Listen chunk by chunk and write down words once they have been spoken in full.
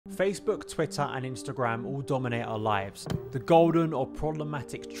Facebook, Twitter and Instagram all dominate our lives, the golden or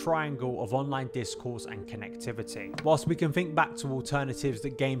problematic triangle of online discourse and connectivity. Whilst we can think back to alternatives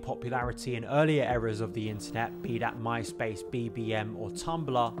that gained popularity in earlier eras of the internet, be that MySpace, BBM or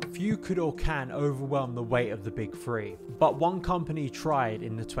Tumblr, few could or can overwhelm the weight of the big three. But one company tried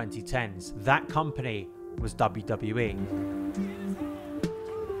in the 2010s. That company was WWE.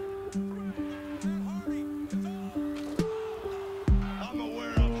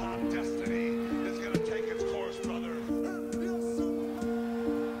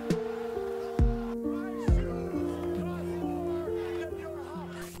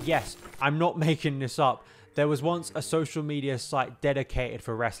 Yes, I'm not making this up. There was once a social media site dedicated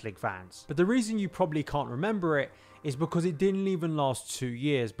for wrestling fans. But the reason you probably can't remember it is because it didn't even last 2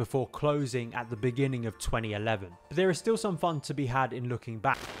 years before closing at the beginning of 2011. But there is still some fun to be had in looking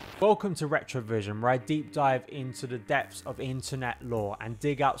back. Welcome to RetroVision, where I deep dive into the depths of internet lore and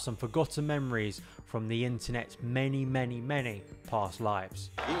dig out some forgotten memories from the internet's many past lives.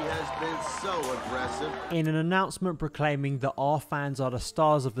 He has been so aggressive. In an announcement proclaiming that our fans are the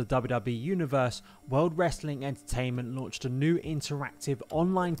stars of the WWE Universe, World Wrestling Entertainment launched a new interactive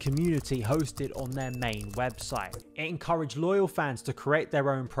online community hosted on their main website. It encouraged loyal fans to create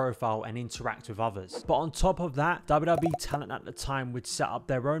their own profile and interact with others. But on top of that, WWE talent at the time would set up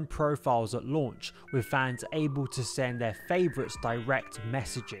their own profiles at launch, with fans able to send their favourites direct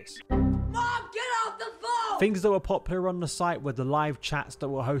messages. Mom, get off the phone! Things that were popular on the site were the live chats that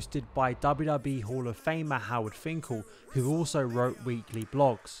were hosted by WWE Hall of Famer Howard Finkel, who also wrote weekly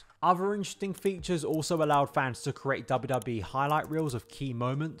blogs. Other interesting features also allowed fans to create WWE highlight reels of key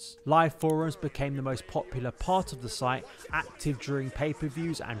moments. Live forums became the most popular part of the site, active during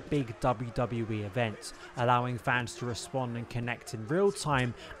pay-per-views and big WWE events, allowing fans to respond and connect in real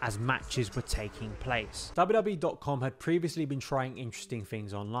time as matches were taking place. WWE.com had previously been trying interesting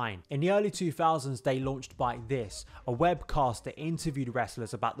things online. In the early 2000s, they launched By This, a webcast that interviewed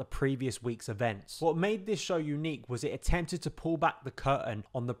wrestlers about the previous week's events. What made this show unique was it attempted to pull back the curtain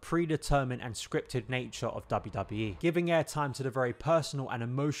on the predetermined and scripted nature of WWE, giving airtime to the very personal and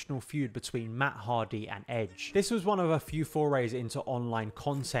emotional feud between Matt Hardy and Edge. This was one of a few forays into online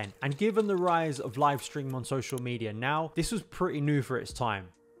content, and given the rise of live stream on social media now, this was pretty new for its time.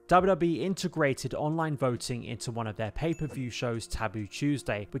 WWE integrated online voting into one of their pay-per-view shows, Taboo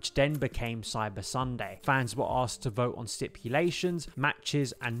Tuesday, which then became Cyber Sunday. Fans were asked to vote on stipulations,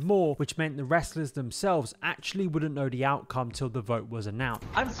 matches, and more, which meant the wrestlers themselves actually wouldn't know the outcome till the vote was announced.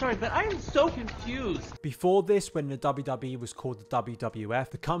 I'm sorry, but I am so confused. Before this, when the WWE was called the WWF,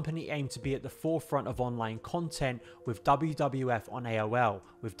 the company aimed to be at the forefront of online content with WWF on AOL,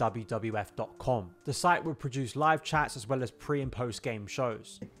 with WWF.com. The site would produce live chats as well as pre- and post-game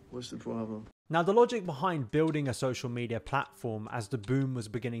shows. What's the problem? Now, the logic behind building a social media platform as the boom was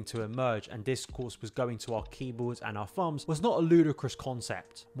beginning to emerge and discourse was going to our keyboards and our thumbs was not a ludicrous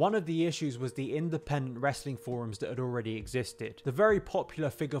concept. One of the issues was the independent wrestling forums that had already existed. The very popular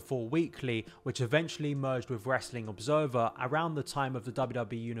Figure 4 Weekly, which eventually merged with Wrestling Observer around the time of the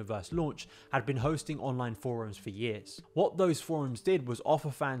WWE Universe launch, had been hosting online forums for years. What those forums did was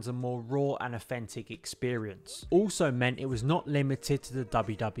offer fans a more raw and authentic experience. Also meant it was not limited to the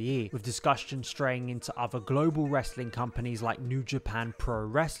WWE, with discussions straying into other global wrestling companies like New Japan Pro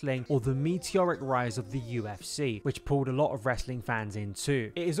Wrestling or the meteoric rise of the UFC, which pulled a lot of wrestling fans in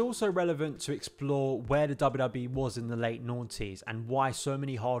too. It is also relevant to explore where the WWE was in the late noughties and why so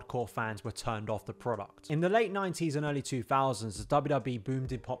many hardcore fans were turned off the product. In the late 90s and early 2000s, the WWE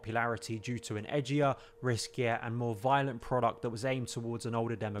boomed in popularity due to an edgier, riskier and more violent product that was aimed towards an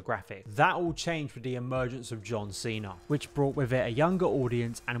older demographic. That all changed with the emergence of John Cena, which brought with it a younger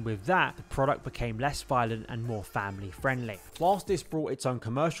audience, and with that, the product became less violent and more family friendly. Whilst this brought its own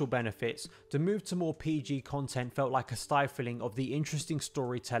commercial benefits, the move to more PG content felt like a stifling of the interesting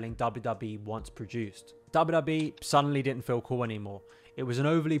storytelling WWE once produced. WWE suddenly didn't feel cool anymore. It was an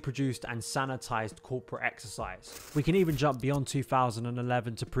overly produced and sanitized corporate exercise. We can even jump beyond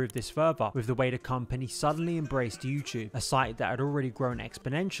 2011 to prove this further, with the way the company suddenly embraced YouTube, a site that had already grown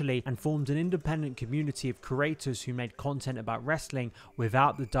exponentially, and formed an independent community of creators who made content about wrestling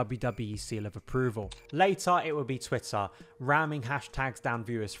without the WWE seal of approval. Later, it would be Twitter, ramming hashtags down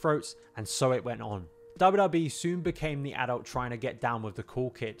viewers' throats, and so it went on. WWE soon became the adult trying to get down with the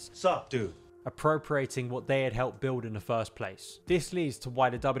cool kids. Sup, dude? Appropriating what they had helped build in the first place. This leads to why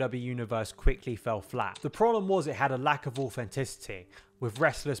the WWE Universe quickly fell flat. The problem was it had a lack of authenticity. with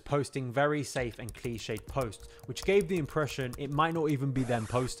wrestlers posting very safe and cliched posts, which gave the impression it might not even be them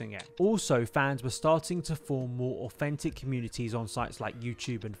posting it. Also, fans were starting to form more authentic communities on sites like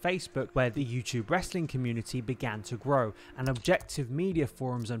YouTube and Facebook, where the YouTube wrestling community began to grow, and objective media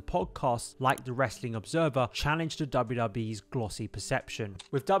forums and podcasts like the Wrestling Observer challenged the WWE's glossy perception.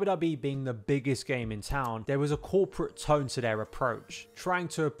 With WWE being the biggest game in town, there was a corporate tone to their approach, trying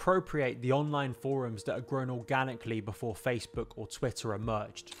to appropriate the online forums that had grown organically before Facebook or Twitter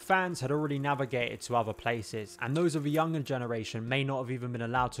emerged. Fans had already navigated to other places, and those of a younger generation may not have even been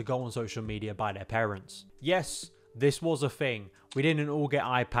allowed to go on social media by their parents. Yes, this was a thing. We didn't all get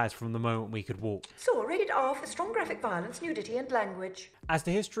iPads from the moment we could walk. So, rated R for strong graphic violence, nudity and language. As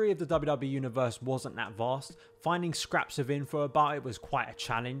the history of the WWE Universe wasn't that vast, finding scraps of info about it was quite a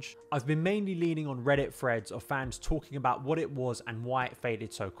challenge. I've been mainly leaning on Reddit threads of fans talking about what it was and why it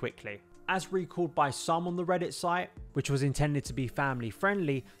faded so quickly. As recalled by some on the Reddit site, which was intended to be family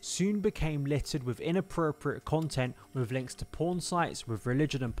friendly, soon became littered with inappropriate content with links to porn sites with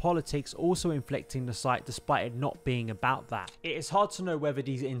religion and politics also inflicting the site despite it not being about that. It is hard to know whether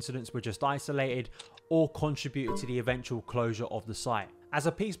these incidents were just isolated or contributed to the eventual closure of the site. As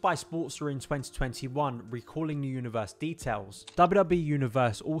a piece by Sportster in 2021 recalling the Universe details, WWE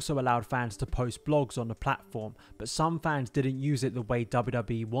Universe also allowed fans to post blogs on the platform, but some fans didn't use it the way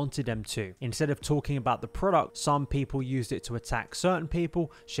WWE wanted them to. Instead of talking about the product, some people used it to attack certain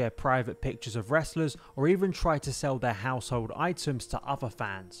people, share private pictures of wrestlers, or even try to sell their household items to other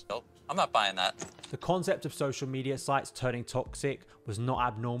fans. Nope, I'm not buying that. The concept of social media sites turning toxic was not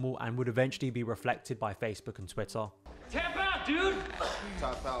abnormal and would eventually be reflected by Facebook and Twitter. Tap out, dude!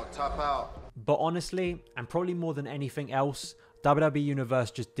 Top out, top out. But honestly, and probably more than anything else, WWE Universe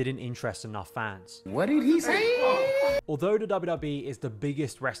just didn't interest enough fans. What did he say? Although the WWE is the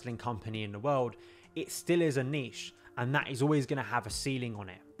biggest wrestling company in the world, it still is a niche, and that is always going to have a ceiling on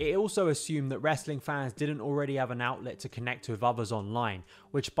it. It also assumed that wrestling fans didn't already have an outlet to connect with others online,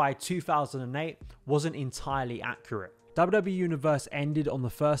 which by 2008 wasn't entirely accurate. WWE Universe ended on the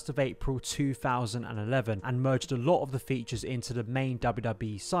 1st of April 2011 and merged a lot of the features into the main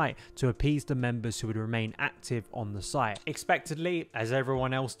WWE site to appease the members who would remain active on the site. Expectedly, as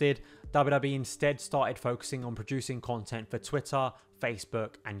everyone else did, WWE instead started focusing on producing content for Twitter,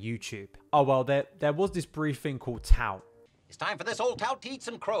 Facebook and YouTube. Oh well, there was this brief thing called Tout. It's time for this old tout to eat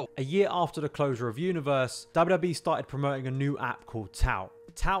some crow. A year after the closure of Universe, WWE started promoting a new app called Tout.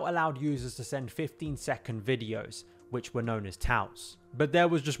 Tout allowed users to send 15-second videos, which were known as touts. But there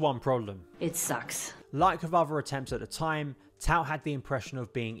was just one problem. It sucks. Like with other attempts at the time, Tout had the impression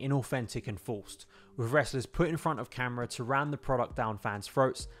of being inauthentic and forced, with wrestlers put in front of camera to ram the product down fans'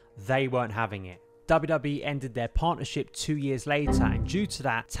 throats. They weren't having it. WWE ended their partnership 2 years later, and due to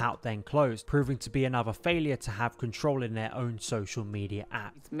that, Tout then closed, proving to be another failure to have control in their own social media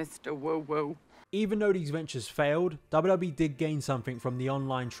app. It's Mr. Woo-Woo. Even though these ventures failed, WWE did gain something from the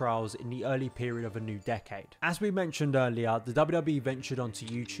online trials in the early period of a new decade. As we mentioned earlier, the WWE ventured onto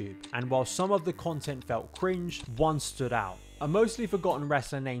YouTube, and while some of the content felt cringe, one stood out. A mostly forgotten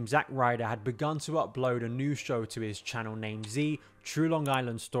wrestler named Zack Ryder had begun to upload a new show to his channel named Z True Long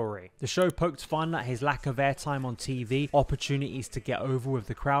Island Story. The show poked fun at his lack of airtime on TV, opportunities to get over with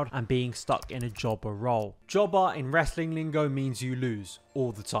the crowd, and being stuck in a jobber role. Jobber in wrestling lingo means you lose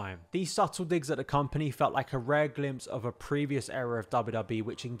all the time. These subtle digs at the company felt like a rare glimpse of a previous era of WWE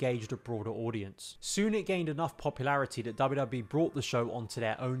which engaged a broader audience. Soon it gained enough popularity that WWE brought the show onto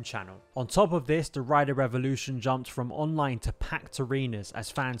their own channel. On top of this, the Ryder revolution jumped from online to packed arenas as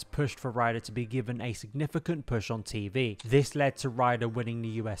fans pushed for Ryder to be given a significant push on TV. This led to Ryder winning the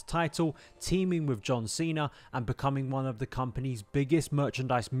US title, teaming with John Cena, and becoming one of the company's biggest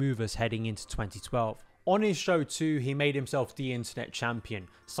merchandise movers heading into 2012. On his show too, he made himself the internet champion,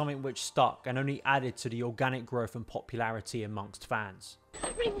 something which stuck and only added to the organic growth and popularity amongst fans.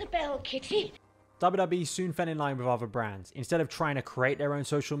 Ring the bell, Kitty. WWE soon fell in line with other brands. Instead of trying to create their own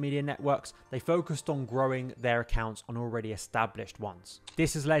social media networks, they focused on growing their accounts on already established ones.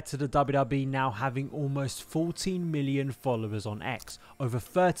 This has led to the WWE now having almost 14 million followers on X, over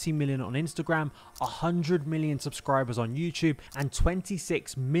 30 million on Instagram, 100 million subscribers on YouTube, and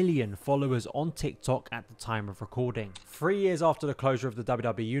 26 million followers on TikTok at the time of recording. 3 years after the closure of the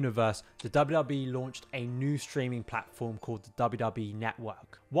WWE Universe, the WWE launched a new streaming platform called the WWE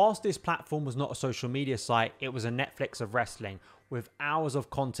Network. Whilst this platform was not a social media site, it was a Netflix of wrestling, with hours of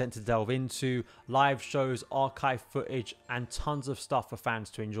content to delve into, live shows, archive footage, and tons of stuff for fans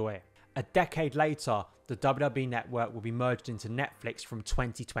to enjoy. A decade later, the WWE Network will be merged into Netflix from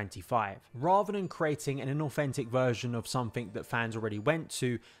 2025. Rather than creating an inauthentic version of something that fans already went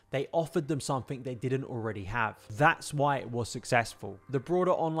to, They offered them something they didn't already have. That's why it was successful. The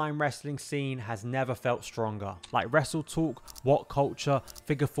broader online wrestling scene has never felt stronger. Like WrestleTalk, What Culture,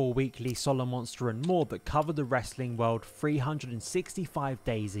 Figure 4 Weekly, Solo Monster and more that cover the wrestling world 365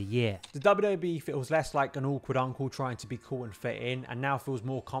 days a year. The WWE feels less like an awkward uncle trying to be cool and fit in, and now feels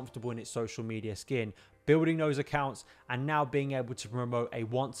more comfortable in its social media skin, building those accounts and now being able to promote a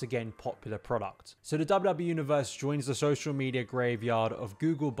once again popular product. So the WWE Universe joins the social media graveyard of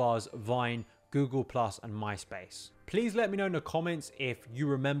Google Buzz, Vine, Google Plus and MySpace. Please let me know in the comments if you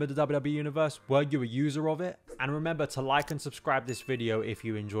remember the WWE Universe, were you a user of it? And remember to like and subscribe this video if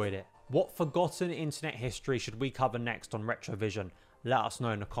you enjoyed it. What forgotten internet history should we cover next on RetroVision? Let us know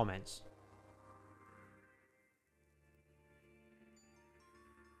in the comments.